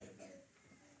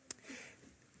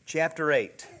Chapter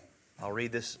 8. I'll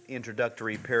read this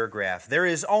introductory paragraph. There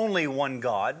is only one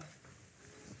God,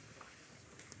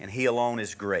 and He alone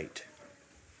is great.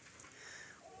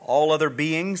 All other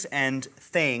beings and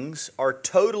things are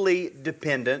totally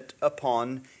dependent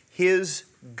upon His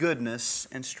goodness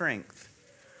and strength.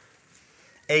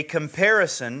 A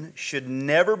comparison should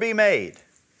never be made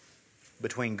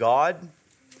between God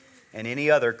and any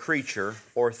other creature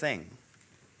or thing.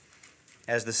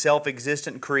 As the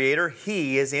self-existent Creator,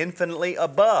 He is infinitely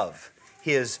above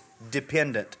His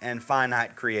dependent and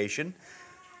finite creation.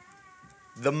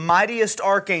 The mightiest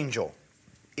archangel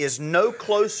is no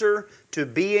closer to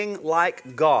being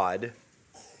like God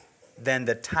than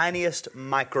the tiniest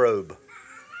microbe.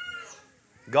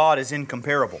 God is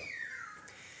incomparable.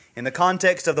 In the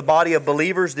context of the body of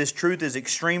believers, this truth is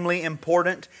extremely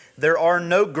important. There are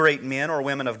no great men or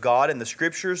women of God in the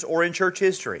Scriptures or in church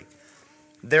history.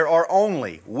 There are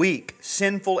only weak,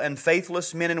 sinful, and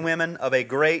faithless men and women of a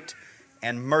great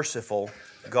and merciful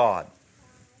God.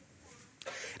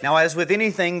 Now, as with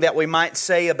anything that we might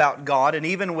say about God, and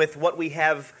even with what we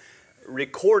have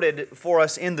recorded for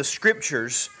us in the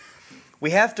Scriptures,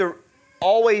 we have to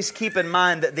always keep in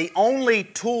mind that the only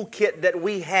toolkit that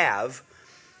we have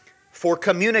for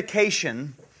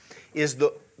communication is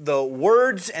the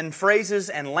words and phrases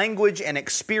and language and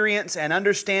experience and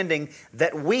understanding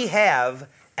that we have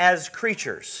as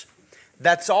creatures.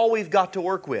 That's all we've got to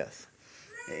work with.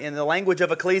 In the language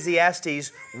of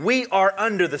Ecclesiastes, we are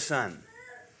under the sun.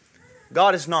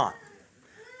 God is not.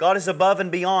 God is above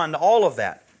and beyond all of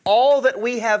that. All that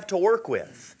we have to work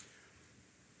with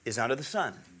is under the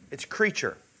sun. It's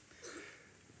creature.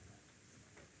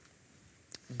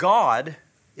 God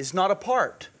is not a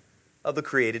part of the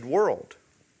created world.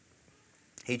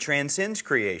 He transcends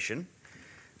creation.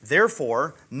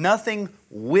 Therefore, nothing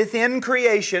within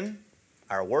creation,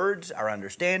 our words, our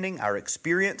understanding, our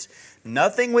experience,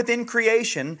 nothing within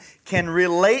creation can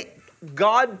relate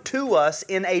God to us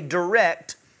in a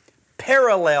direct,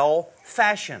 parallel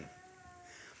fashion.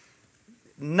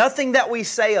 Nothing that we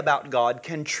say about God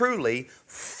can truly,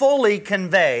 fully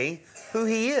convey who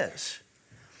He is.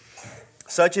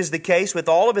 Such is the case with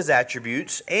all of His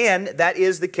attributes, and that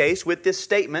is the case with this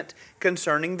statement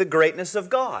concerning the greatness of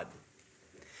God.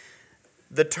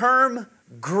 The term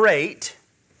great,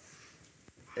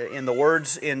 in the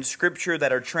words in Scripture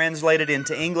that are translated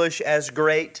into English as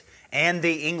great, and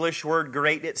the English word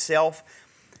great itself,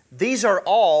 these are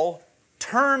all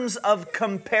terms of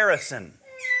comparison.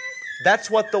 That's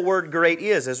what the word great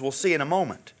is, as we'll see in a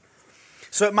moment.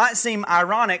 So it might seem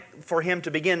ironic for him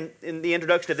to begin in the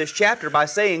introduction of this chapter by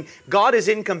saying God is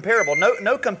incomparable.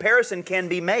 No comparison can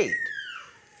be made.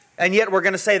 And yet we're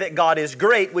going to say that God is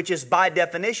great, which is by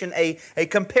definition a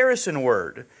comparison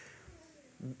word.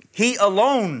 He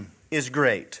alone is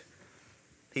great.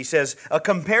 He says, a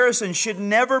comparison should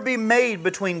never be made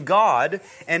between God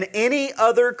and any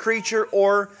other creature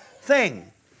or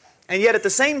thing. And yet at the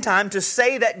same time, to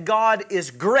say that God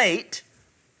is great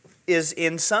is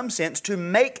in some sense to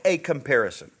make a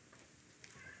comparison.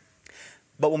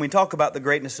 But when we talk about the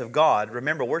greatness of God,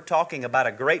 remember we're talking about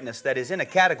a greatness that is in a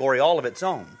category all of its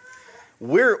own.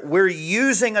 We're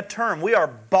using a term. We are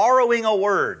borrowing a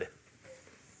word,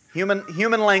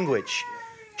 human language,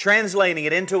 translating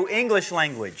it into English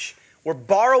language. We're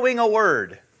borrowing a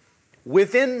word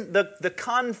within the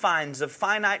confines of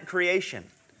finite creation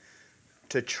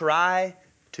to try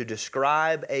to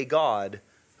describe a God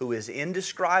who is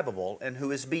indescribable and who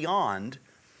is beyond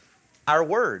our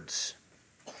words.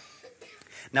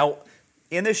 Now,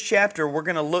 in this chapter, we're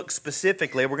going to look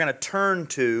specifically, we're going to turn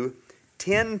to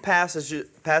 10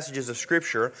 passages of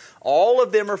Scripture. All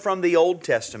of them are from the Old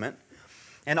Testament,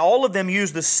 and all of them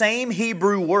use the same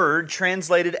Hebrew word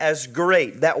translated as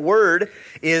great. That word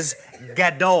is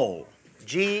gadol,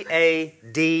 G-A-D-O-L,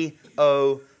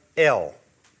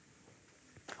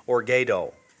 or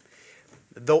gadol.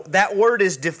 That word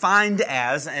is defined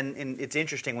as, and it's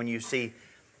interesting when you see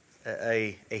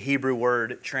a Hebrew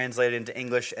word translated into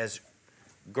English as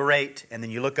great, and then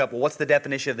you look up, well, what's the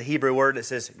definition of the Hebrew word? It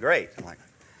says great. I'm like,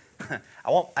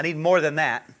 I need more than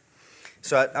that.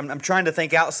 So I'm trying to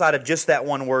think outside of just that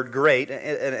one word, great,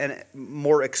 and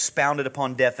more expounded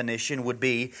upon definition would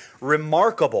be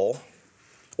remarkable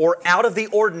or out of the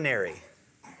ordinary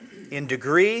in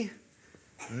degree,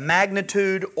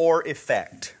 magnitude, or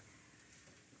effect.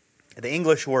 The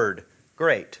English word,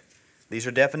 great. These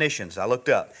are definitions I looked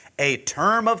up. A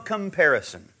term of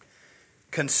comparison,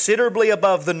 considerably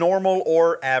above the normal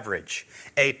or average.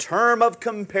 A term of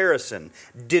comparison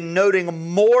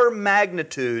denoting more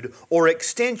magnitude or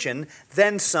extension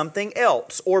than something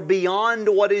else, or beyond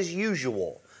what is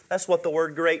usual. That's what the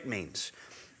word great means.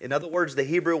 In other words, the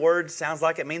Hebrew word sounds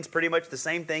like it means pretty much the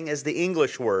same thing as the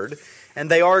English word, and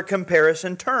they are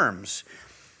comparison terms.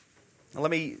 Now, let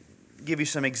me give you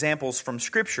some examples from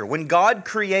Scripture. When God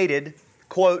created,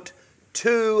 quote,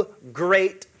 two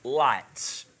great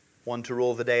lights, one to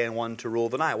rule the day and one to rule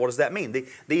the night. What does that mean?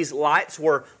 These lights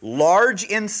were large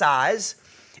in size,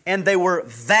 and they were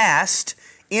vast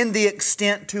in the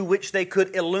extent to which they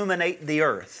could illuminate the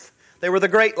earth. They were the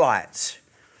great lights.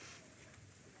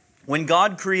 When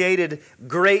God created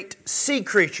great sea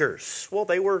creatures, well,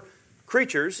 they were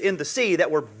creatures in the sea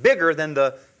that were bigger than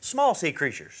the small sea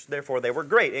creatures. Therefore, they were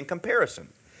great in comparison.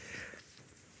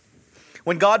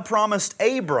 When God promised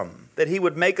Abram that He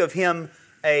would make of him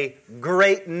a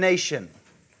great nation,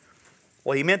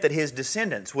 well, He meant that his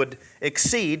descendants would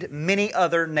exceed many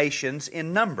other nations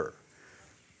in number.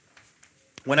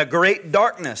 When a great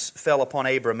darkness fell upon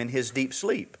Abram in his deep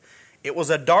sleep, it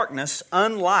was a darkness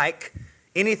unlike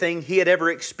anything he had ever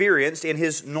experienced in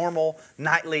his normal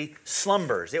nightly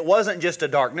slumbers. It wasn't just a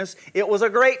darkness, it was a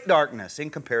great darkness in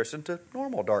comparison to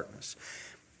normal darkness.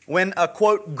 When a,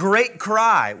 quote, great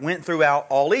cry went throughout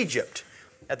all Egypt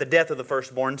at the death of the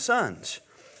firstborn sons.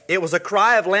 It was a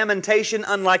cry of lamentation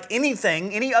unlike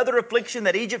any other affliction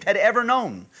that Egypt had ever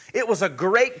known. It was a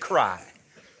great cry.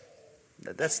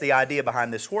 That's the idea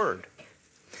behind this word.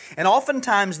 And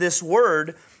oftentimes this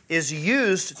word is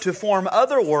used to form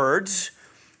other words,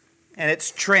 and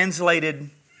it's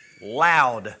translated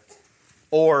loud,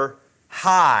 or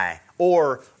high,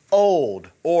 or old,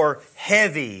 or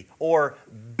heavy, or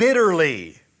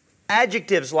bitterly.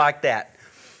 Adjectives like that.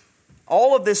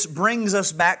 All of this brings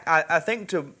us back, I think,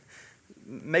 to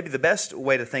maybe the best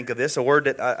way to think of this, a word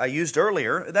that I used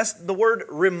earlier. That's the word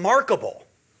remarkable.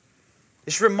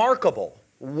 It's remarkable,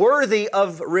 worthy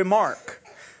of remark,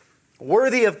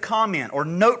 worthy of comment, or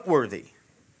noteworthy.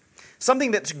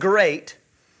 Something that's great,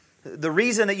 the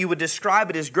reason that you would describe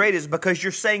it as great is because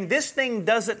you're saying this thing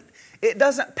doesn't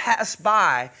pass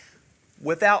by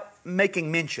without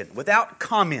making mention, without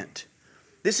comment.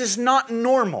 This is not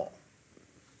normal.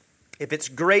 If it's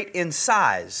great in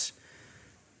size,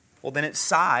 well, then its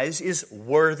size is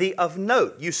worthy of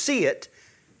note. You see it,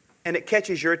 and it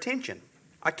catches your attention.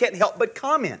 I can't help but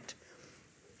comment.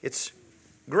 It's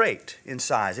great in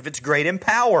size. If it's great in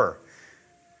power,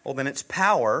 well, then its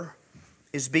power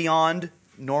is beyond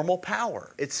normal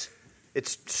power. It's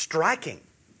striking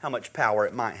how much power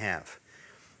it might have.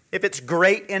 If it's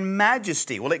great in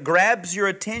majesty, well, it grabs your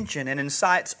attention and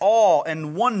incites awe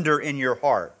and wonder in your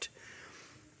heart.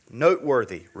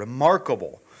 Noteworthy,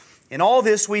 remarkable. In all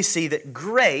this, we see that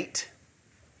great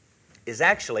is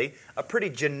actually a pretty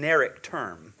generic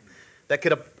term that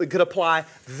could apply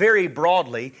very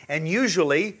broadly, and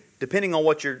usually, depending on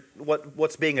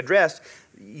what's being addressed,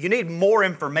 you need more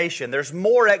information. There's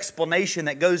more explanation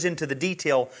that goes into the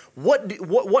detail.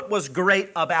 What was great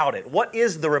about it? What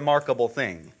is the remarkable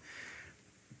thing?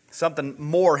 Something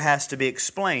more has to be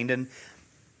explained, and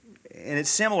it's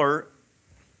similar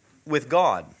with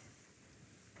God.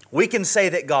 We can say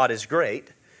that God is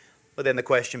great, but then the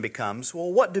question becomes,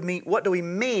 well, what do we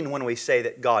mean when we say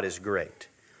that God is great?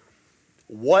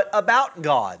 What about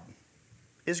God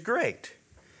is great?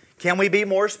 Can we be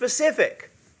more specific?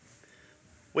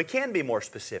 We can be more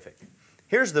specific.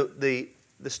 Here's the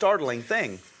startling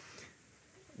thing.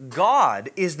 God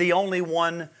is the only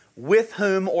one with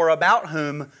whom or about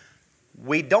whom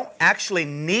we don't actually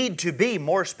need to be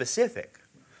more specific.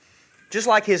 Just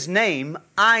like His name,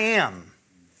 I am.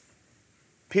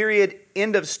 Period,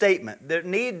 end of statement. There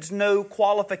needs no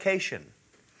qualification.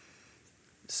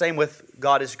 Same with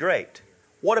God is great.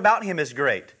 What about Him is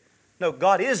great? No,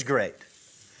 God is great.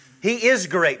 He is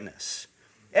greatness.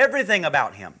 Everything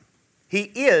about Him.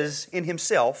 He is in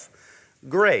Himself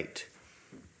great.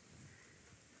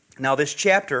 Now this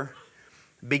chapter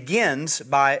begins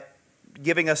by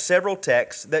giving us several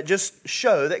texts that just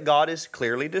show that God is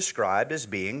clearly described as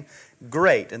being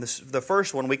great. And the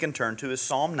first one we can turn to is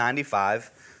Psalm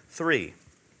 95:3.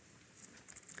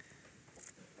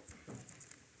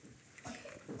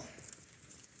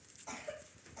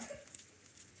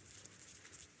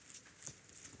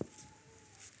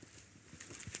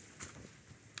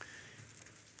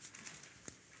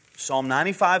 Psalm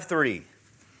 95:3.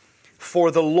 For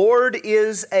the Lord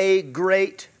is a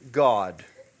great God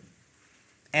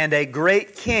and a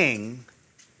great King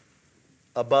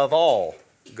above all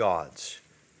gods.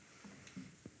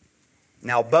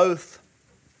 Now both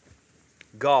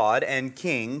God and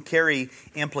King carry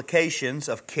implications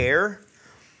of care,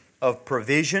 of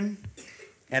provision,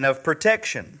 and of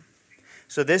protection.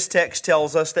 So this text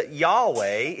tells us that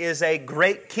Yahweh is a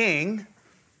great King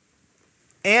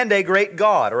and a great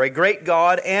God, or a great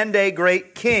God and a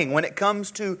great King. When it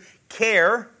comes to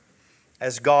care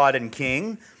as God and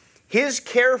King, His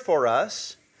care for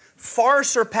us far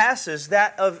surpasses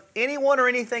that of anyone or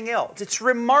anything else. It's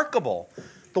remarkable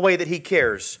the way that He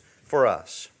cares for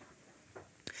us.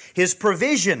 His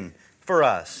provision for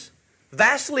us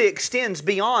vastly extends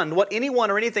beyond what anyone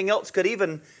or anything else could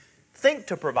even think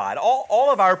to provide.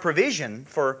 All of our provision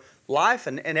for life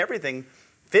and everything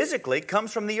physically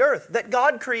comes from the earth that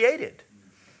God created.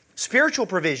 Spiritual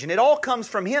provision, it all comes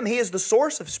from Him. He is the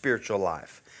source of spiritual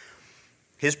life.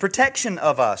 His protection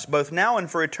of us, both now and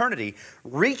for eternity,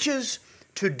 reaches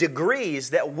to degrees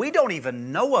that we don't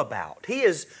even know about. He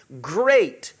is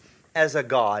great as a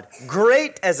God,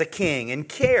 great as a King in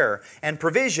care and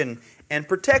provision and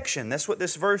protection. That's what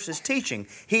this verse is teaching.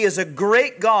 He is a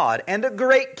great God and a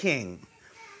great King.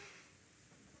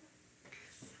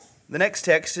 The next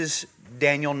text is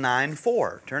Daniel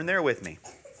 9:4. Turn there with me.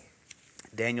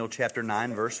 Daniel chapter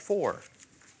 9, verse 4.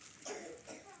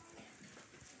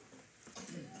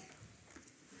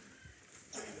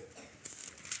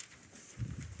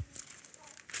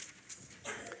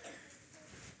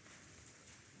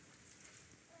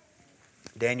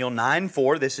 Daniel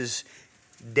 9:4, this is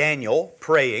Daniel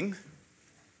praying.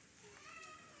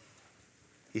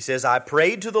 He says, I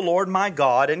prayed to the Lord my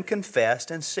God and confessed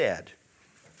and said,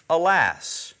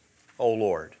 Alas, O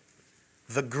Lord,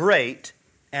 the great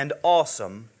and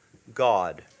awesome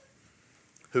God,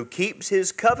 who keeps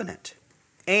His covenant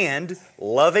and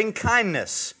loving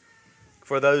kindness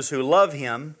for those who love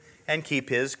Him and keep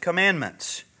His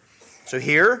commandments. So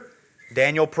here,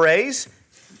 Daniel prays.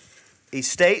 He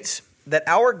states that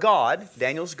our God,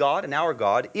 Daniel's God and our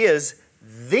God, is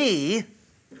the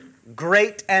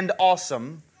great and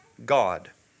awesome God.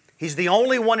 He's the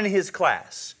only one in His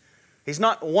class. He's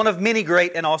not one of many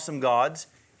great and awesome gods.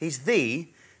 He's the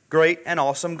great and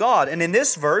awesome God. And in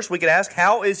this verse, we could ask,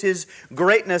 how is His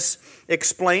greatness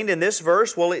explained in this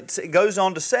verse? Well, it goes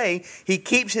on to say, He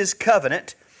keeps His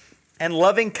covenant and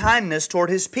loving kindness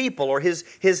toward His people, or His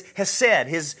hesed,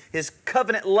 His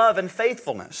covenant love and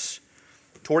faithfulness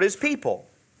toward His people.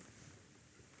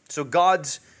 So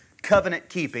God's covenant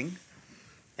keeping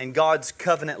and God's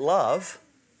covenant love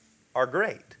are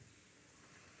great,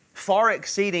 far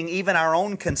exceeding even our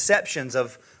own conceptions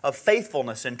of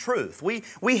faithfulness and truth.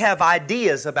 We have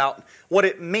ideas about what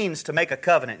it means to make a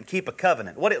covenant and keep a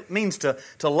covenant, what it means to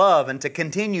love and to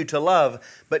continue to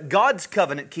love. But God's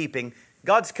covenant keeping,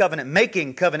 God's covenant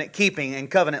making, covenant keeping, and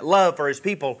covenant love for His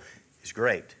people is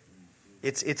great.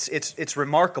 It's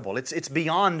remarkable. It's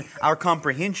beyond our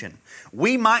comprehension.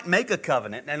 We might make a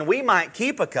covenant and we might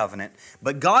keep a covenant,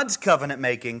 but God's covenant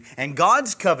making and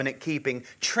God's covenant keeping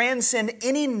transcend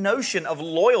any notion of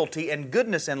loyalty and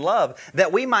goodness and love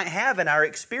that we might have in our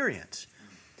experience.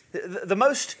 The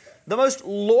most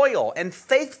loyal and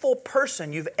faithful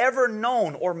person you've ever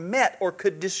known or met or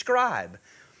could describe,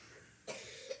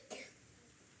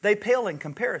 they pale in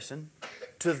comparison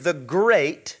to the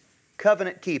great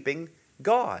covenant-keeping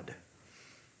God.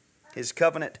 His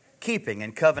covenant keeping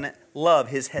and covenant love,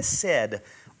 His hesed,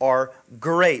 are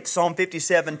great. Psalm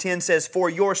 57:10 says, For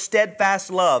your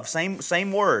steadfast love,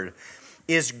 same word,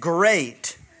 is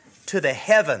great to the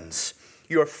heavens,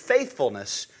 your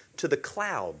faithfulness to the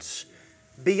clouds,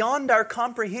 beyond our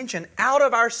comprehension, out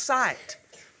of our sight,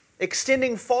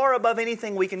 extending far above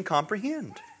anything we can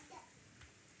comprehend.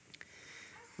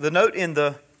 The note in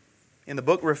the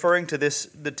book referring to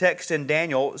the text in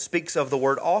Daniel speaks of the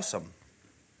word awesome.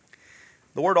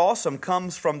 The word awesome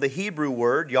comes from the Hebrew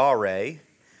word yareh,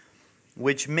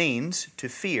 which means to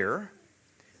fear,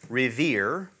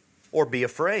 revere, or be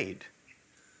afraid.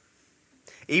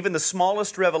 Even the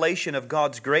smallest revelation of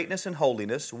God's greatness and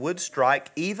holiness would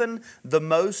strike even the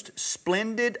most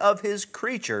splendid of His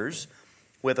creatures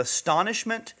with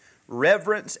astonishment,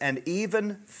 reverence, and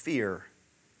even fear.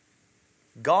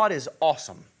 God is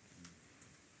awesome.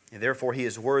 And therefore, He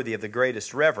is worthy of the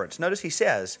greatest reverence. Notice He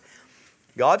says,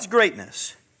 God's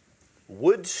greatness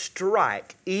would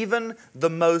strike even the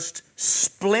most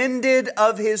splendid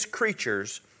of His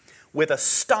creatures with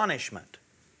astonishment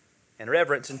and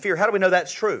reverence and fear. How do we know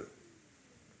that's true?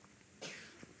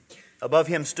 Above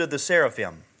Him stood the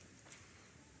seraphim.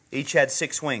 Each had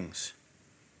 6 wings.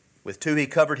 With 2 He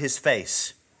covered His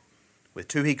face. With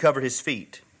 2 He covered His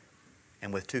feet.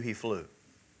 And with 2 He flew.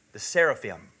 The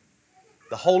seraphim,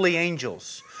 the holy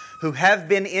angels who have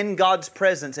been in God's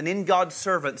presence and in God's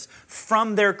servants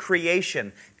from their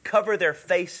creation, cover their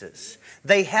faces.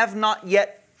 They have not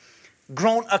yet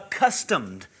grown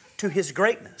accustomed to His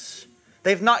greatness.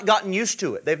 They've not gotten used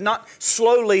to it. They've not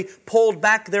slowly pulled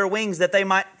back their wings that they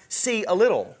might see a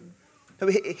little.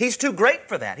 He's too great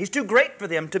for that. He's too great for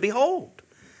them to behold.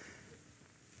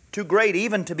 Too great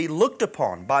even to be looked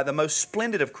upon by the most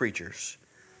splendid of creatures.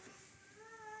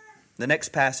 The next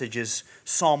passage is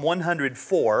Psalm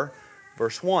 104,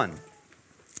 verse 1.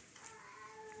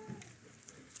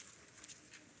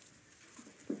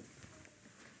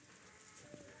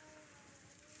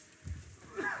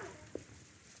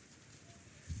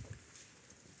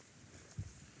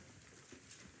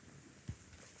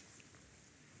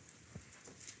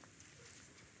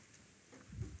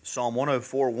 Psalm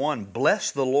 104:1,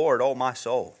 bless the Lord, O my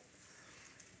soul.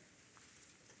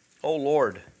 O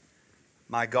Lord,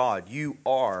 my God, you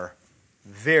are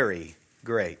very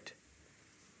great.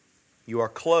 You are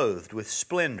clothed with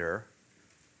splendor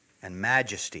and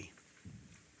majesty.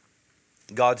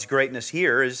 God's greatness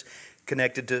here is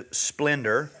connected to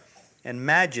splendor and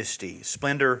majesty.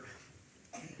 Splendor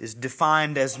is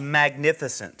defined as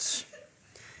magnificence,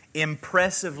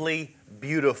 impressively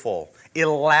beautiful,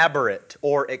 elaborate,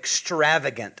 or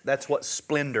extravagant. That's what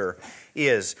splendor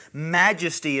is.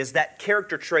 Majesty is that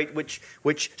character trait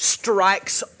which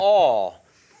strikes awe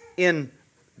in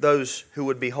those who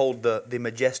would behold the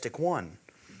majestic one.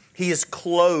 He is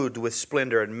clothed with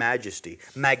splendor and majesty,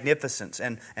 magnificence,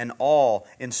 and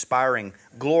awe-inspiring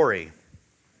glory.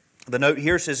 The note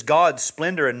here says God's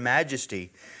splendor and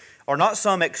majesty are not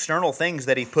some external things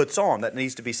that He puts on. That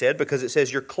needs to be said because it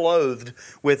says you're clothed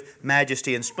with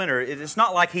majesty and splendor. It's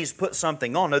not like He's put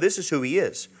something on. No, this is who He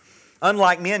is.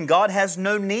 Unlike men, God has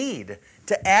no need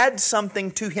to add something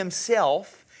to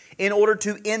Himself in order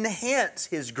to enhance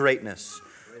His greatness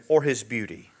or His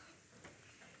beauty.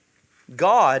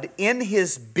 God, in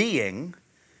His being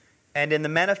and in the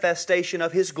manifestation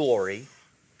of His glory,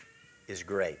 is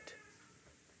great.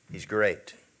 He's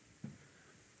great.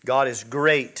 God is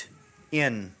great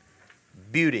in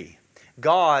beauty.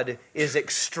 God is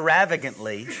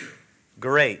extravagantly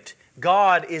great.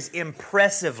 God is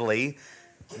impressively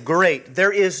great.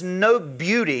 There is no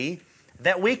beauty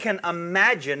that we can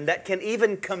imagine that can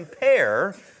even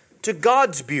compare to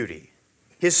God's beauty,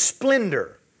 His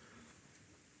splendor.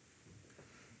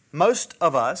 Most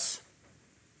of us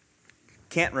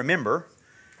can't remember,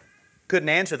 couldn't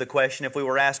answer the question if we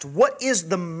were asked, what is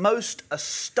the most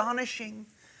astonishing,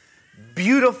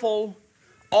 beautiful,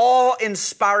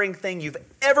 awe-inspiring thing you've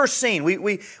ever seen?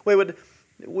 We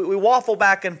waffle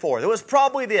back and forth. It was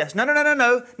probably this. No.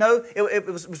 It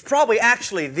was probably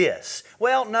actually this.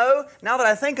 Well, no. Now that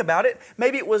I think about it,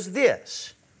 maybe it was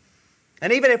this.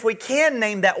 And even if we can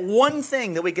name that one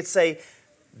thing that we could say,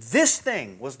 this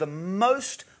thing was the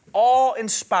most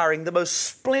awe-inspiring, the most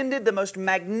splendid, the most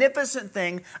magnificent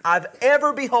thing I've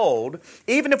ever beheld,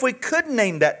 even if we could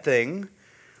name that thing,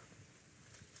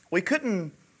 we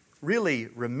couldn't really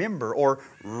remember or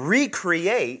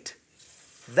recreate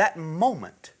that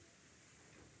moment,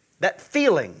 that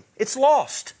feeling. It's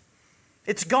lost.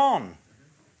 It's gone.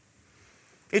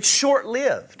 It's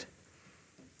short-lived.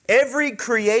 Every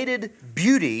created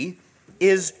beauty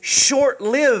is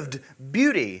short-lived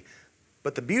beauty.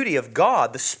 But the beauty of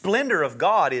God, the splendor of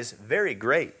God is very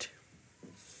great.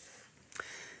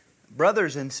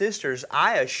 Brothers and sisters,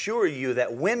 I assure you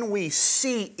that when we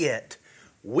see it,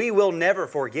 we will never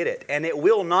forget it, and it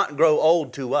will not grow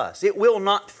old to us. It will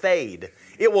not fade.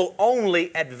 It will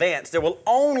only advance. There will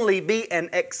only be an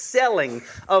excelling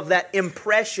of that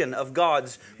impression of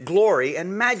God's glory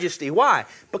and majesty. Why?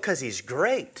 Because He's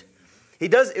great.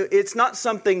 It's not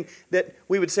something that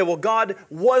we would say, well, God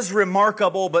was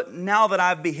remarkable, but now that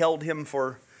I've beheld Him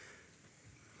for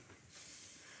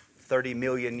 30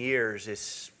 million years,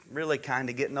 it's really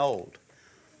kind of getting old.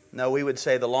 No, we would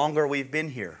say the longer we've been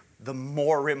here, the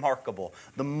more remarkable,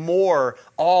 the more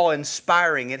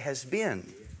awe-inspiring it has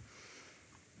been.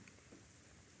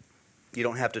 You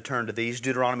don't have to turn to these.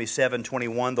 Deuteronomy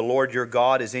 7:21, the Lord your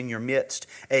God is in your midst,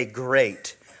 a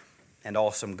great and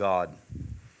awesome God.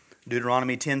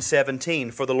 Deuteronomy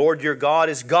 10:17, for the Lord your God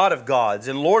is God of gods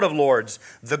and Lord of lords,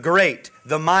 the great,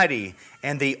 the mighty,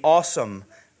 and the awesome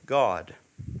God.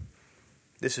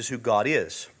 This is who God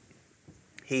is.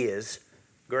 He is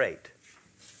great.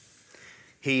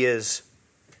 He is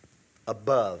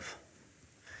above.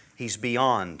 He's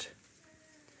beyond,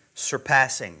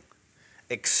 surpassing,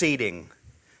 exceeding,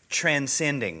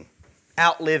 transcending,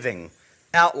 outliving,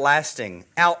 outlasting,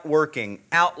 outworking,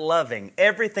 outloving.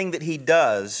 Everything that He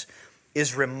does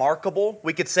is remarkable.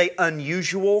 We could say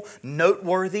unusual,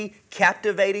 noteworthy,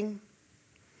 captivating.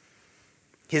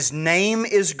 His name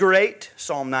is great,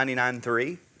 Psalm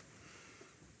 99:3.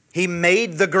 He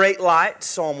made the great light,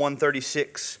 Psalm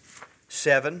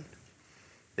 136:7.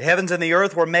 The heavens and the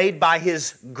earth were made by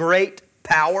His great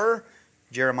power,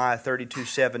 Jeremiah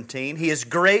 32:17. He is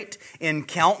great in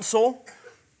counsel,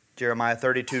 Jeremiah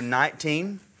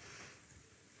 32:19.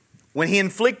 When He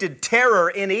inflicted terror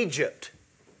in Egypt,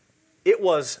 it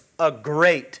was a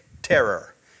great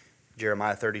terror,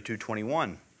 Jeremiah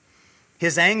 32:21.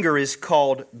 His anger is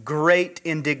called great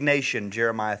indignation,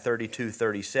 Jeremiah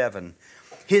 32:37.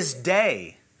 His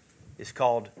day is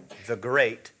called the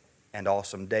great and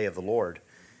awesome day of the Lord,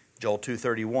 Joel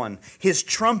 2:31. His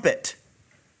trumpet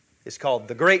is called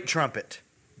the great trumpet,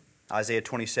 Isaiah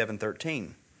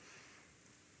 27:13.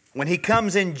 When He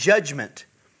comes in judgment,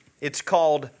 it's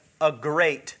called a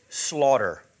great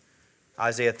slaughter,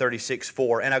 Isaiah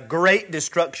 36:4, and a great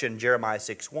destruction, Jeremiah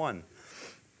 6:1.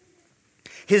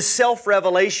 His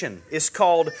self-revelation is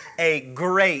called a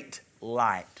great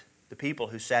light. The people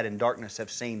who sat in darkness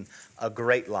have seen a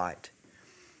great light.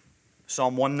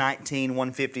 Psalm 119,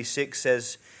 156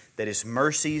 says that His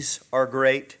mercies are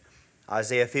great.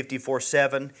 Isaiah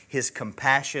 54:7, His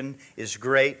compassion is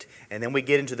great. And then we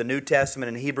get into the New Testament,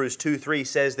 and Hebrews 2:3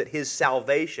 says that His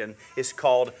salvation is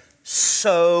called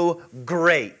so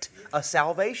great a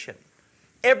salvation.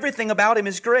 Everything about Him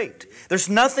is great. There's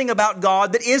nothing about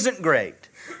God that isn't great.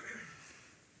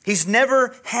 He's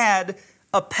never had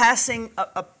a passing,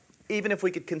 even if we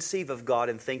could conceive of God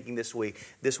in thinking this way,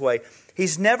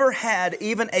 He's never had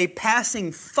even a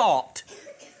passing thought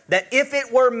that if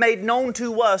it were made known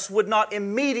to us would not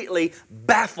immediately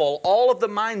baffle all of the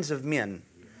minds of men.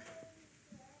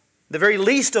 The very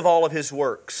least of all of His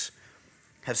works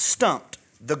have stumped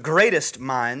the greatest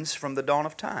minds from the dawn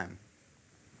of time.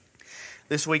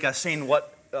 This week I seen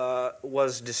what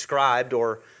was described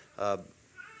or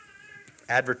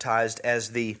advertised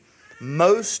as the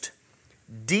most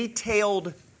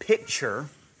detailed picture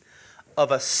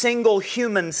of a single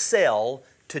human cell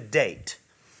to date.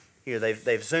 Here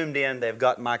they've zoomed in, they've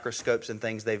got microscopes and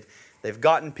things, they've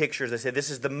gotten pictures. They said this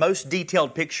is the most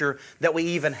detailed picture that we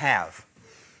even have.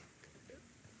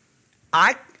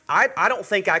 I don't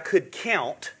think I could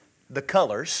count the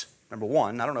colors, number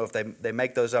one. I don't know if they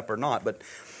make those up or not, but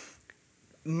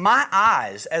my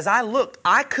eyes, as I looked,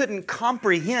 I couldn't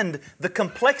comprehend the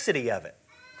complexity of it.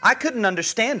 I couldn't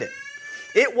understand it.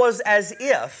 It was as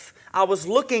if I was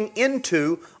looking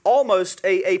into almost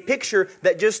a picture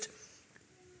that just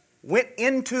went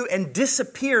into and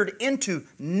disappeared into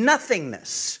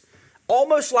nothingness.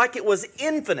 Almost like it was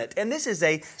infinite. And this is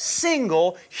a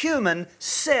single human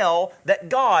cell that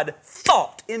God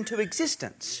thought into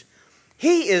existence.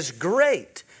 He is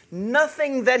great.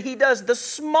 Nothing that He does, the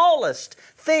smallest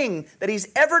thing that He's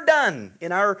ever done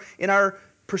in our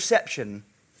perception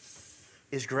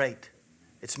is great.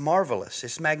 It's marvelous.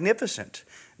 It's magnificent.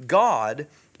 God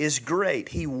is great.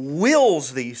 He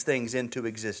wills these things into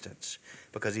existence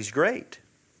because He's great.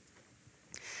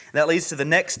 That leads to the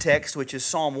next text, which is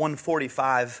Psalm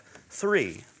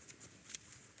 145:3.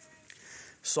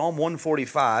 Psalm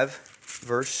 145,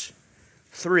 verse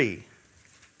 3.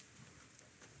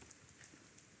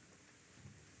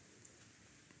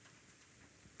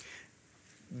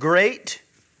 Great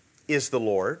is the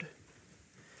Lord,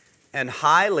 and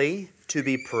highly to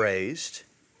be praised,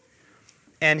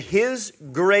 and His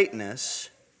greatness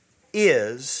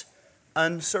is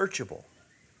unsearchable.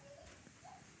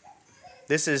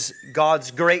 This is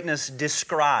God's greatness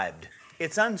described.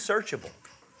 It's unsearchable.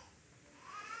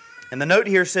 And the note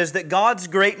here says that God's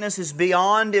greatness is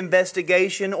beyond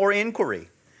investigation or inquiry.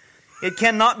 It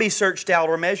cannot be searched out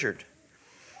or measured.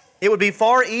 It would be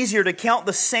far easier to count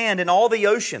the sand in all the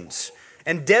oceans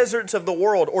and deserts of the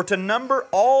world, or to number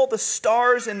all the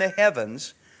stars in the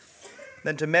heavens,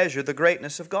 than to measure the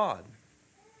greatness of God.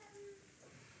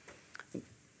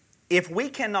 If we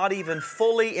cannot even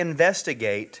fully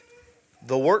investigate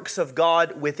the works of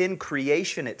God within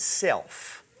creation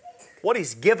itself, what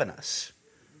He's given us,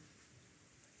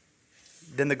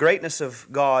 then the greatness of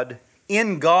God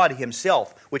in God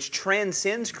Himself, which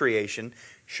transcends creation,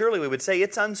 surely we would say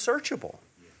it's unsearchable.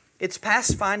 It's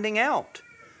past finding out.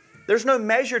 There's no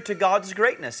measure to God's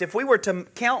greatness. If we were to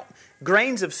count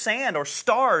grains of sand or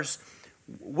stars,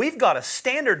 we've got a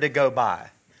standard to go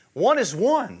by. 1 is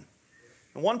 1.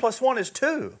 And 1 plus 1 is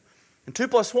 2. And 2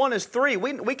 plus 1 is 3.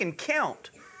 We can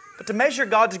count. But to measure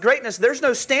God's greatness, there's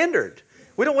no standard.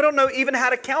 We don't know even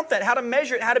how to count that, how to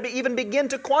measure it, how to even begin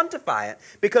to quantify it,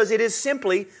 because it is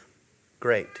simply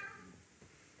great.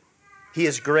 He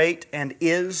is great and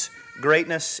is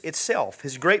greatness itself.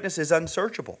 His greatness is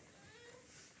unsearchable.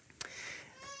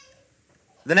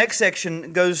 The next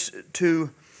section goes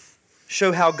to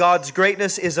show how God's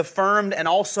greatness is affirmed and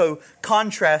also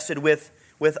contrasted with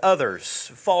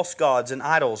others, false gods and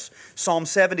idols. Psalm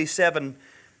 77,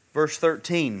 verse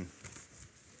 13.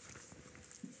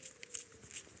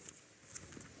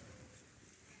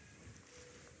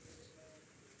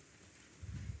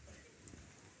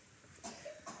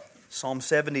 Psalm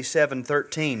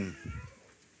 77:13.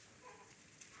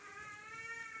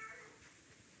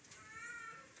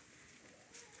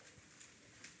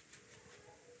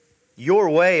 Your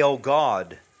way, O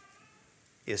God,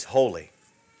 is holy.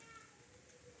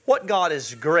 What God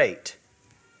is great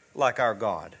like our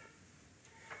God?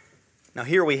 Now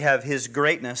here we have His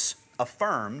greatness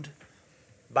affirmed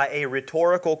by a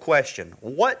rhetorical question.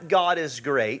 What God is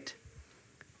great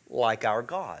like our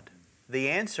God? The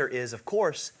answer is, of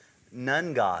course,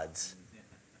 none gods.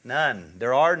 None.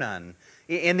 There are none.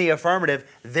 In the affirmative,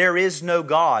 there is no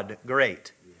God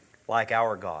great like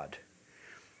our God.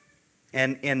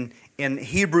 And in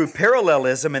Hebrew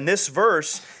parallelism, in this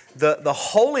verse, the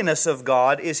holiness of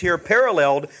God is here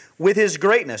paralleled with His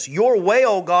greatness. Your way,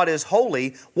 O God, is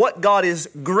holy. What God is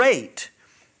great?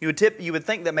 You would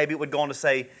think that maybe it would go on to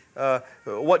say,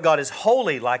 what God is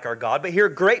holy like our God. But here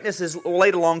greatness is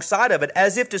laid alongside of it,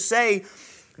 as if to say,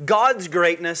 God's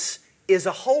greatness is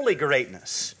a holy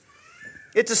greatness.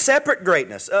 It's a separate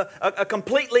greatness, a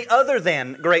completely other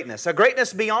than greatness, a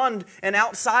greatness beyond and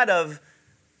outside of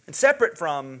and separate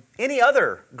from any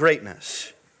other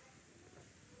greatness.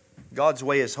 God's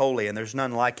way is holy, and there's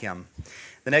none like Him.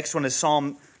 The next one is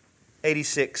Psalm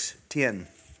 86:10.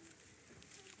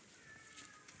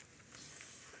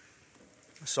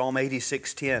 Psalm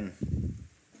 86:10.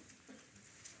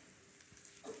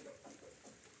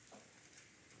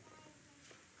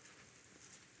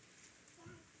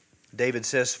 David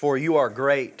says, "For you are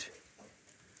great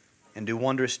and do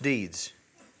wondrous deeds.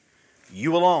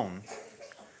 You alone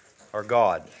are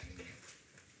God."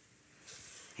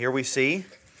 Here we see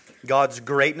God's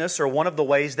greatness, or one of the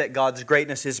ways that God's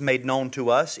greatness is made known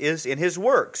to us is in His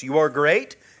works. You are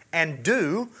great and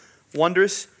do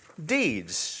wondrous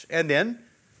deeds. And then,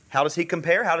 how does He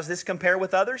compare? How does this compare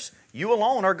with others? You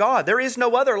alone are God. There is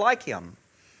no other like Him.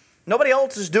 Nobody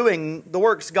else is doing the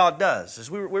works God does. As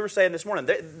we were saying this morning,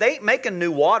 they ain't making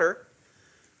new water.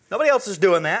 Nobody else is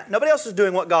doing that. Nobody else is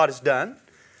doing what God has done.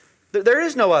 There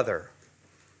is no other.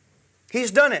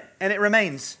 He's done it, and it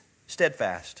remains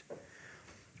steadfast.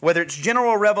 Whether it's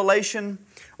general revelation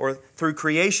or through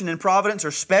creation and providence or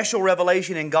special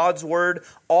revelation in God's Word,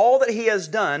 all that He has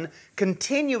done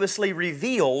continuously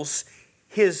reveals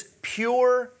His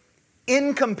pure,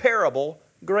 incomparable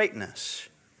greatness.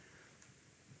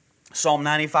 Psalm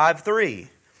 95:3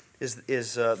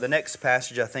 is the next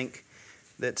passage, I think,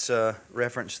 that's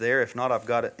referenced there. If not, I've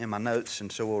got it in my notes, and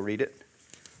so we'll read it.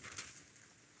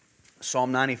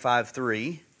 Psalm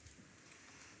 95:3.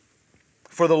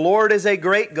 For the Lord is a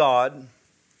great God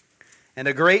and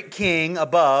a great King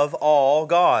above all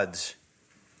gods.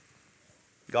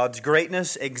 God's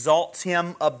greatness exalts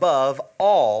Him above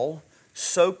all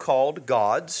so-called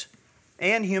gods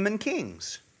and human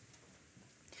kings.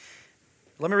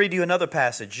 Let me read you another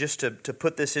passage just to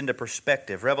put this into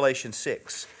perspective. Revelation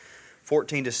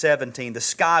 6:14-17. The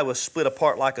sky was split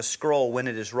apart like a scroll when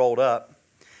it is rolled up,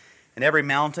 and every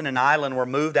mountain and island were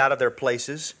moved out of their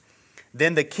places.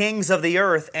 Then the kings of the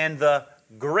earth and the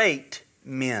great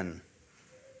men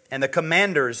and the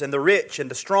commanders and the rich and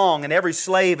the strong and every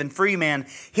slave and free man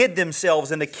hid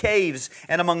themselves in the caves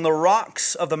and among the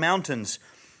rocks of the mountains.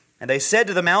 And they said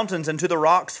to the mountains and to the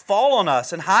rocks, fall on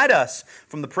us and hide us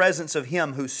from the presence of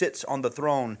Him who sits on the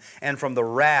throne and from the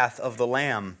wrath of the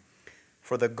Lamb.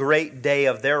 For the great day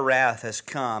of their wrath has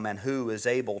come, and who is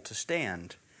able to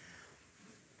stand?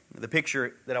 The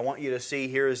picture that I want you to see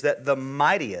here is that the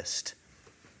mightiest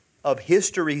of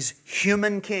history's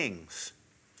human kings,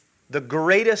 the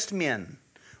greatest men,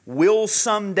 will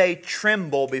someday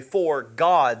tremble before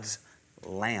God's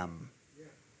Lamb.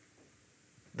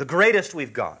 The greatest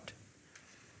we've got.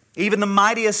 Even the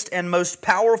mightiest and most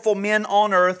powerful men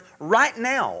on earth right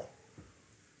now,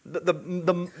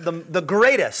 the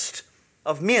greatest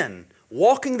of men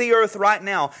walking the earth right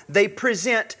now, they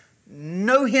present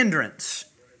no hindrance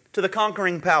to the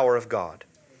conquering power of God.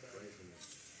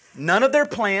 None of their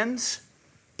plans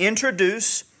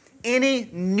introduce any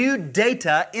new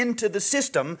data into the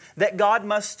system that God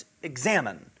must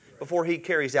examine before He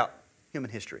carries out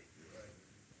human history.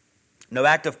 No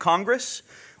act of Congress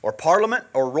or Parliament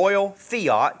or royal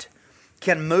fiat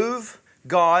can move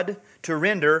God to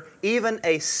render even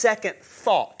a second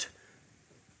thought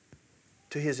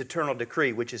to His eternal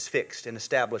decree, which is fixed and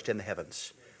established in the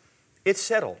heavens. It's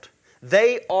settled.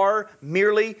 They are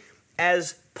merely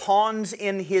as pawns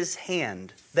in His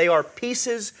hand. They are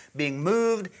pieces being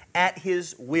moved at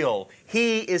His will.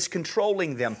 He is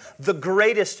controlling them. The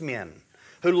greatest men,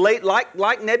 who like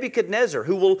Nebuchadnezzar,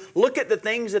 who will look at the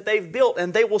things that they've built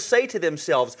and they will say to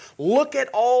themselves, look at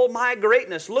all my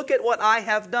greatness, look at what I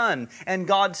have done. And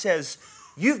God says,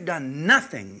 you've done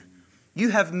nothing You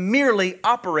have merely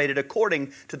operated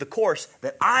according to the course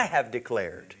that I have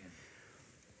declared.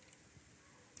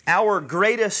 Our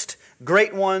greatest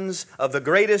great ones of the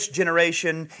greatest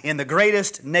generation in the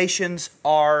greatest nations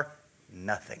are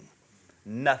nothing.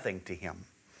 Nothing to Him.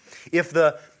 If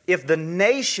the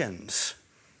nations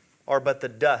are but the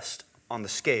dust on the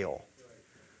scale,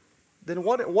 then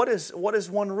what is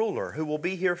one ruler who will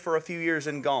be here for a few years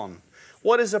and gone?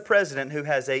 What is a president who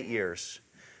has 8 years?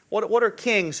 What are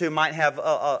kings who might have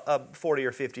a 40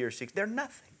 or 50 or 60? They're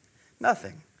nothing.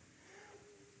 Nothing.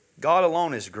 God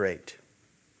alone is great.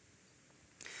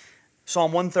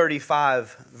 Psalm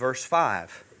 135, verse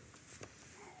 5.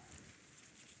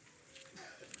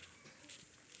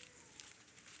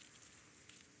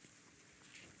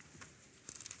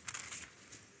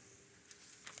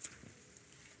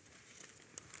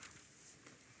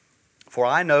 For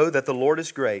I know that the Lord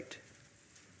is great,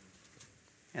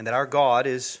 and that our God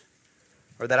is,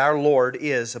 or that our Lord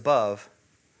is above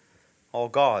all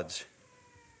gods.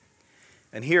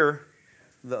 And here,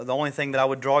 the only thing that I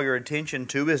would draw your attention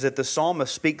to is that the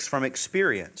psalmist speaks from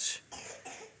experience.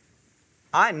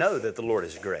 I know that the Lord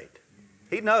is great.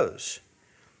 He knows.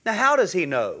 Now, how does He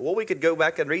know? Well, we could go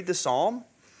back and read the psalm.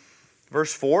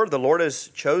 Verse 4, the Lord has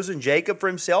chosen Jacob for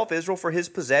Himself, Israel for His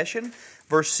possession.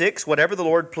 Verse 6, whatever the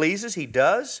Lord pleases, He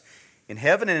does, in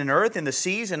heaven and in earth, in the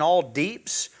seas and all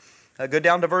deeps. Go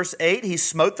down to verse 8, He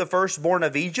smote the firstborn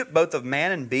of Egypt, both of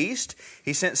man and beast.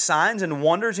 He sent signs and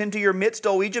wonders into your midst,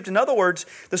 O Egypt. In other words,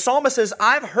 the psalmist says,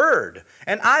 I've heard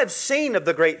and I've seen of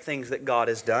the great things that God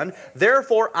has done.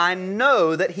 Therefore, I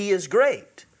know that He is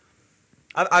great.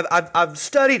 I've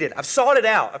studied it. I've sought it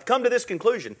out. I've come to this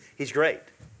conclusion. He's great.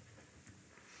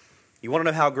 You want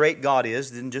to know how great God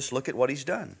is, then just look at what He's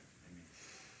done.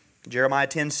 Jeremiah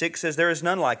 10:6 says, there is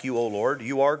none like you, O Lord.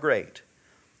 You are great,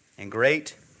 and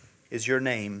great is your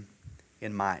name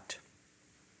in might.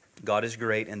 God is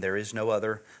great, and there is no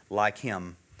other like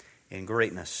Him in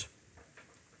greatness.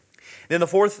 Then the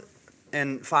fourth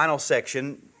and final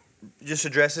section just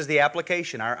addresses the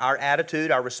application, our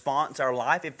attitude, our response, our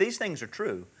life. If these things are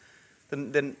true,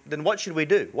 then what should we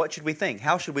do? What should we think?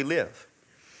 How should we live?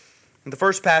 And the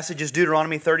first passage is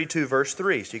Deuteronomy 32, verse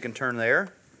 3. So you can turn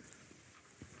there.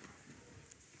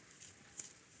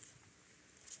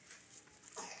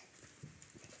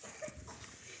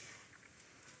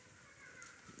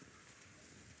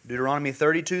 Deuteronomy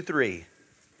 32, 3.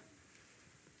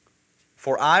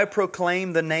 For I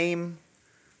proclaim the name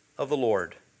of the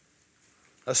Lord.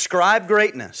 Ascribe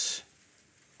greatness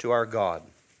to our God.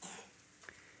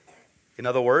 In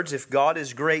other words, if God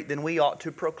is great, then we ought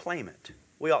to proclaim it.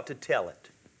 We ought to tell it.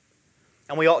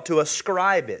 And we ought to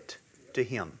ascribe it to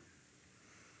Him.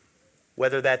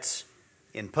 Whether that's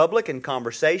in public, in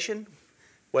conversation,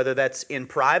 whether that's in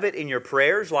private, in your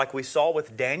prayers, like we saw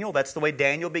with Daniel. That's the way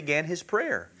Daniel began his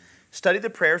prayer. Study the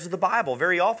prayers of the Bible.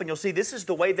 Very often you'll see this is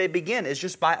the way they begin, is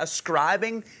just by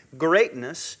ascribing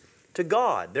greatness to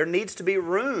God. There needs to be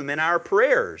room in our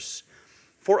prayers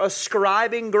for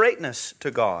ascribing greatness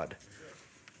to God.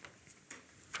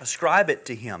 Ascribe it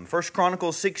to Him. 1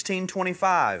 Chronicles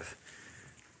 16:25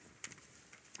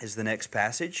 is the next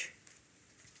passage.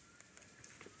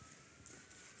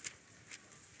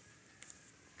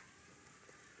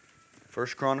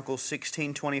 First Chronicles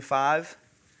 16:25.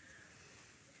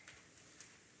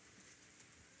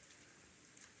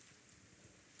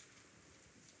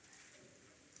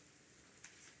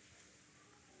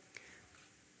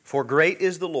 For great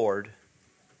is the Lord,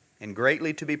 and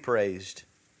greatly to be praised.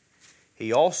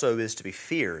 He also is to be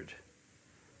feared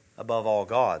above all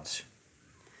gods.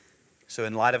 So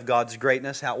in light of God's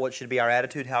greatness, what should be our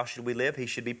attitude? How should we live? He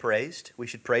should be praised. We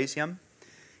should praise Him,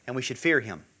 and we should fear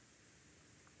Him.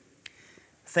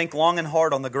 Think long and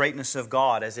hard on the greatness of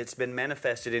God as it's been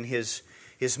manifested in His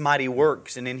mighty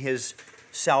works and in His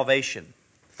salvation.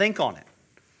 Think on it.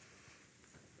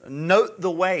 Note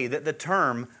the way that the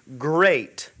term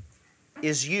great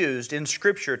is used in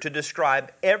Scripture to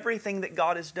describe everything that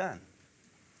God has done.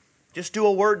 Just do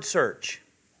a word search.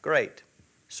 Great.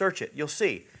 Search it. You'll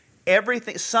see.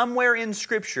 Everything, somewhere in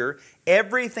Scripture,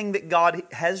 everything that God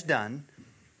has done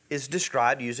is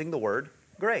described using the word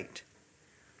great.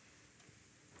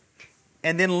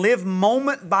 And then live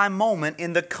moment by moment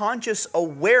in the conscious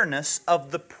awareness of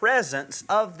the presence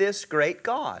of this great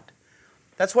God.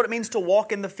 That's what it means to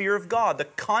walk in the fear of God. The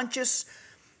conscious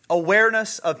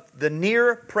awareness of the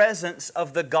near presence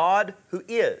of the God who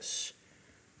is.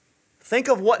 Think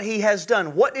of what He has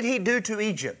done. What did He do to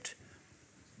Egypt?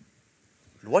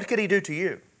 What could He do to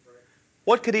you?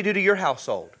 What could He do to your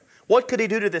household? What could He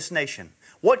do to this nation?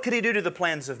 What could He do to the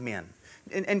plans of men?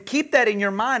 and keep that in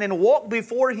your mind and walk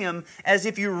before Him as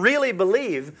if you really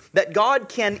believe that God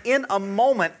can, in a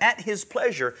moment, at His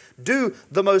pleasure, do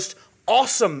the most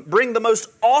awesome, bring the most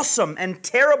awesome and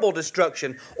terrible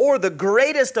destruction or the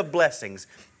greatest of blessings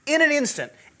in an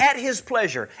instant, at His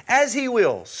pleasure, as He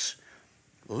wills.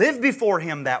 Live before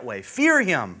Him that way. Fear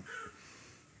Him.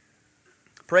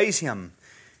 Praise Him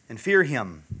and fear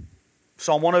Him.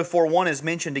 Psalm 104:1 is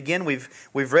mentioned again. We've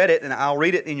read it, and I'll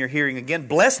read it in your hearing again.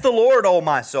 Bless the Lord, O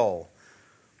my soul.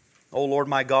 O Lord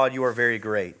my God, you are very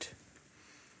great.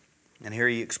 And here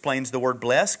he explains the word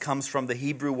bless comes from the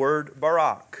Hebrew word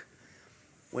barak.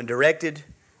 When directed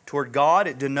toward God,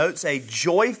 it denotes a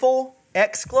joyful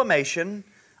exclamation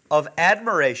of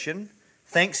admiration,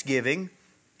 thanksgiving,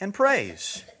 and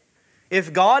praise.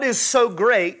 If God is so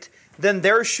great, then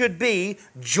there should be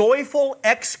joyful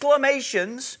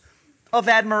exclamations of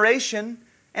admiration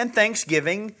and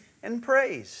thanksgiving and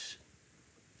praise.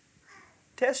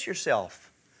 Test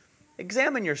yourself.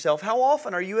 Examine yourself. How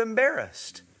often are you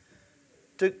embarrassed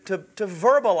to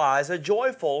verbalize a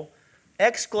joyful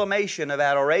exclamation of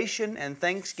adoration and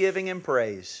thanksgiving and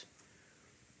praise?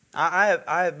 I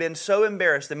have been so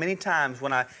embarrassed that many times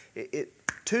when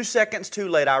 2 seconds too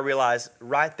late, I realized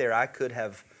right there I could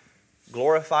have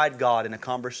glorified God in a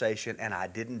conversation and I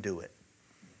didn't do it.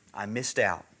 I missed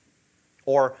out.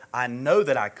 Or I know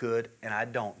that I could and I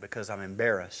don't because I'm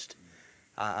embarrassed.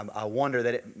 I wonder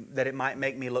that it might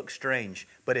make me look strange.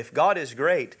 But if God is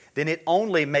great, then it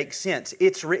only makes sense.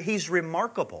 He's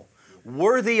remarkable,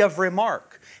 worthy of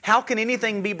remark. How can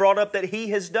anything be brought up that He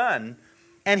has done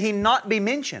and He not be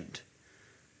mentioned?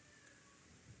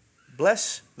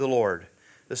 Bless the Lord,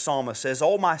 the psalmist says.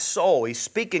 Oh, my soul. He's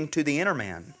speaking to the inner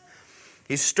man.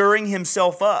 He's stirring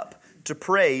himself up to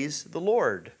praise the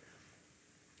Lord.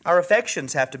 Our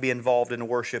affections have to be involved in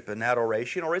worship and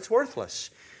adoration, or it's worthless.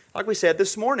 Like we said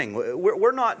this morning,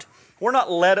 we're not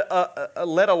led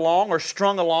along or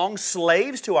strung along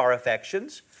slaves to our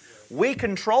affections. We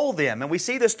control them, and we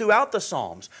see this throughout the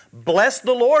Psalms. Bless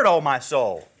the Lord, O my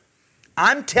soul.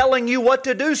 I'm telling you what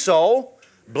to do, soul.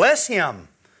 Bless Him.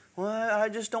 Well, I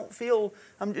just don't feel,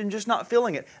 I'm just not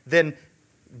feeling it. Then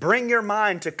bring your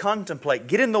mind to contemplate.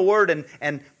 Get in the Word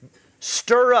and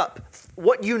stir up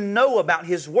what you know about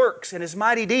His works and His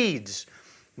mighty deeds.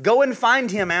 Go and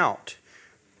find Him out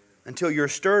until you're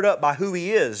stirred up by who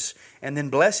He is, and then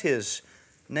bless His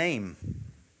name.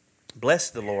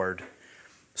 Bless the Lord.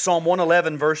 Psalm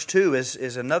 111 verse 2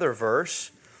 is another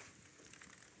verse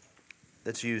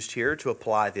that's used here to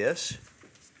apply this.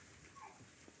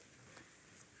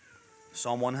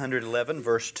 Psalm 111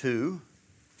 verse 2.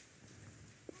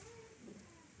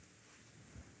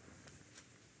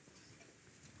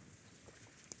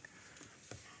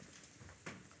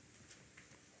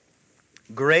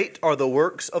 Great are the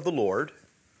works of the Lord.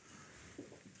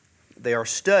 They are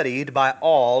studied by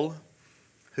all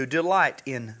who delight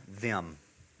in them.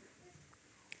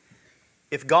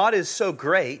 If God is so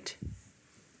great,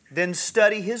 then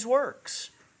study His works.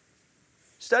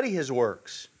 Study His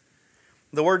works.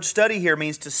 The word study here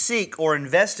means to seek or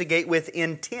investigate with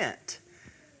intent.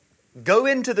 Go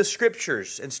into the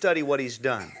Scriptures and study what He's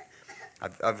done.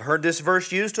 I've heard this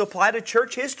verse used to apply to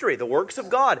church history, the works of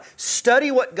God. Study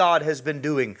what God has been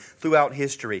doing throughout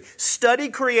history. Study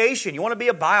creation. You want to be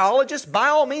a biologist? By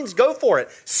all means, go for it.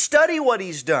 Study what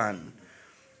He's done.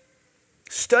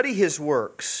 Study His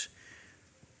works.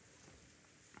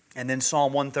 And then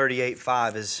Psalm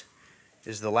 138:5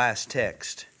 is the last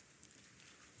text.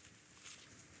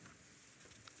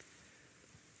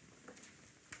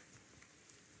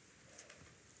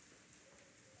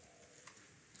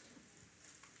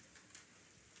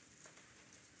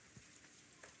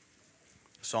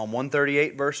 Psalm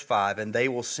 138 verse 5, and they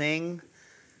will sing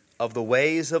of the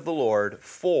ways of the Lord,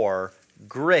 for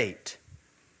great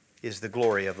is the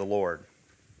glory of the Lord.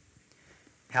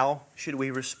 How should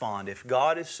we respond? If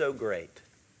God is so great,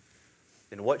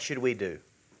 then what should we do?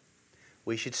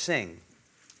 We should sing.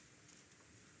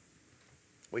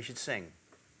 We should sing.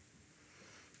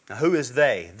 Now who is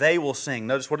they? They will sing.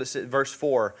 Notice what it says, verse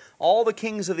 4. All the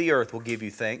kings of the earth will give you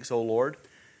thanks, O Lord,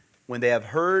 when they have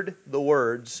heard the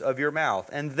words of your mouth,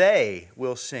 and they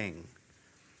will sing.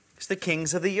 It's the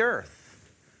kings of the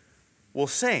earth will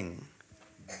sing.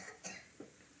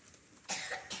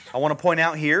 I want to point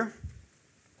out here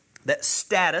that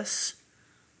status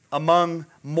among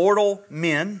mortal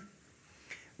men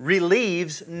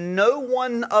relieves no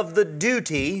one of the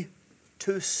duty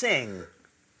to sing.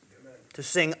 To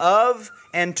sing of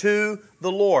and to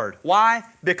the Lord. Why?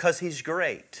 Because He's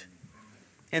great.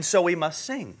 And so we must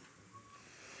sing.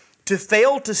 To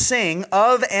fail to sing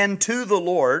of and to the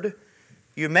Lord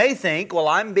You may think, well,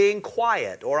 I'm being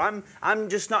quiet, or I'm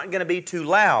just not going to be too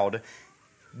loud.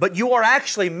 But you are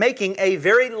actually making a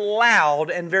very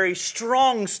loud and very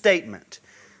strong statement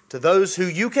to those who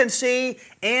you can see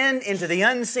and into the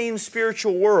unseen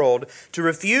spiritual world. To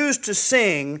refuse to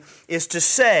sing is to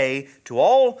say to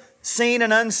all seen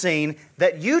and unseen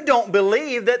that you don't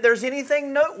believe that there's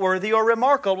anything noteworthy or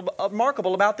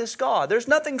remarkable about this God. There's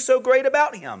nothing so great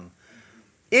about Him.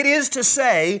 It is to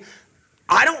say,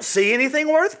 I don't see anything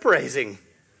worth praising.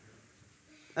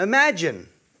 Imagine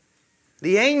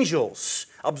the angels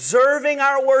observing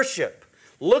our worship,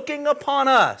 looking upon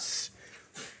us,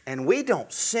 and we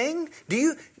don't sing?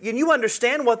 Can you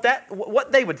understand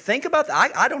what they would think about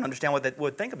that? I don't understand what they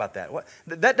would think about that.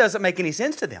 That doesn't make any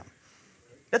sense to them.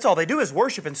 That's all they do is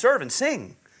worship and serve and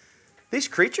sing. These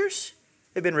creatures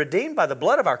have been redeemed by the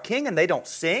blood of our King and they don't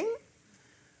sing?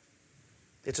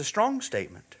 It's a strong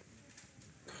statement.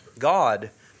 God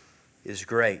is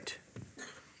great.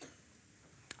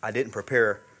 I didn't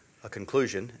prepare a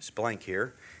conclusion. It's blank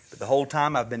here. But the whole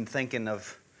time I've been thinking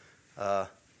of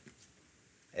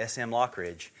S.M.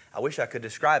 Lockridge. I wish I could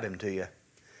describe him to you.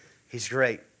 He's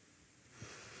great.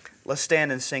 Let's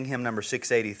stand and sing hymn number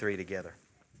 683 together.